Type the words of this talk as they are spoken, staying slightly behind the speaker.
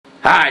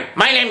Hi,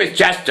 my name is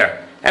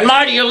Chester. And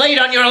Marty, you're late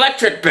on your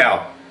electric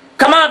bill.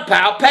 Come on,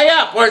 pal, pay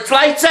up or it's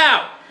lights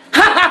out.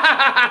 Ha ha ha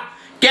ha ha!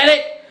 Get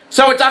it?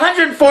 So it's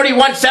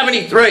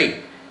 $141.73.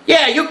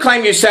 Yeah, you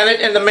claim you sent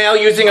it in the mail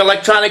using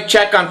electronic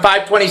check on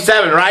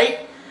 5/27,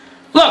 right?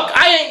 Look,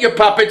 I ain't your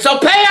puppet, so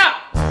pay up!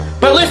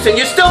 But listen,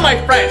 you're still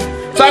my friend,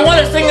 so I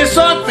want to sing this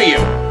song for you.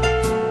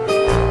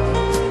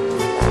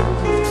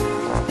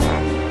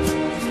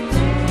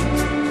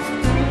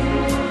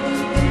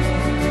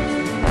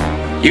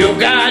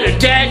 You've got a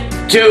debt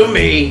to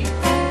me.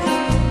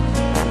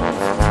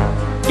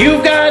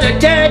 You've got a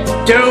debt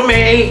to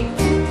me.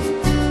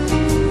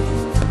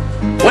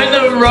 When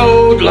the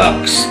road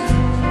looks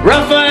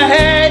rough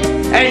ahead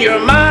and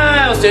you're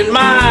miles and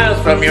miles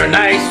from your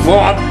nice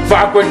warm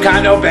Farquhar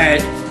condo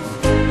bed,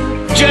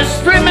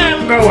 just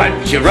remember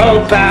what your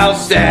old pal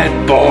said,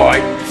 boy,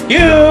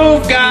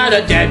 you've got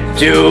a debt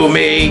to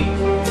me.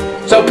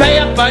 So pay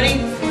up, buddy,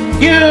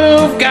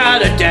 you've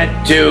got a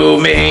debt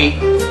to me.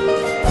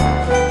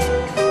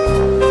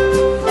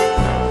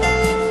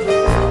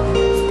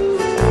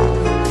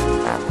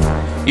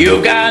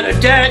 You got a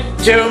debt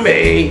to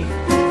me.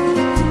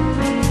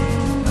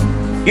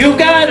 You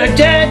got a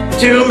debt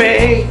to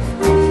me.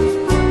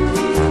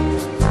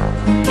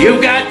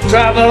 You got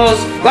troubles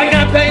like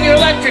not paying your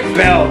electric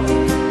bill.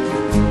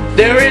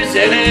 There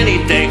isn't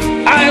anything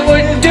I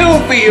wouldn't do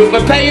for you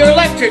but pay your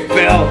electric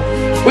bill.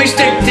 We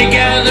stick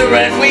together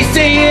and we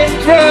see it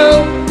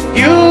through.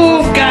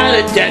 You've got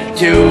a debt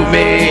to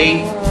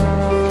me.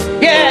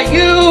 Yeah,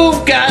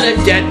 you've got a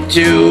debt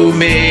to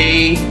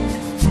me.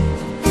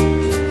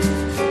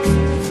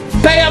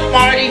 Pay up,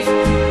 Marty.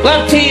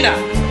 Love,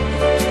 Tina.